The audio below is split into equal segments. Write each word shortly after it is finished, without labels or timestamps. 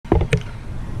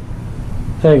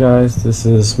Hey guys, this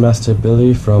is Master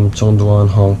Billy from Cheung Do Kwan,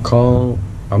 Hong Kong.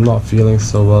 I'm not feeling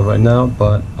so well right now,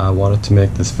 but I wanted to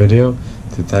make this video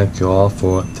to thank you all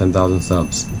for 10,000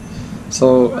 subs.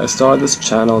 So I started this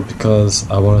channel because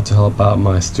I wanted to help out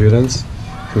my students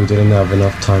who didn't have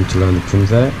enough time to learn the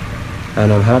poomsae,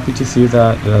 and I'm happy to see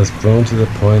that it has grown to the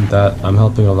point that I'm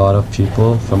helping a lot of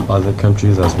people from other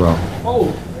countries as well.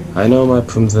 I know my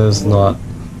poomsae is not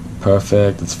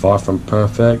perfect, it's far from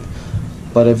perfect,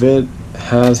 but if it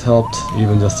has helped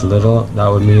even just a little, that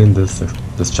would mean this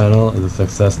channel is a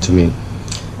success to me.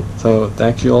 So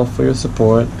thank you all for your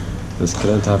support. This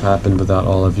couldn't have happened without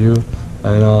all of you,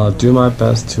 and I'll do my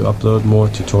best to upload more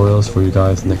tutorials for you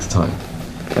guys next time.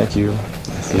 Thank you.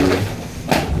 See you.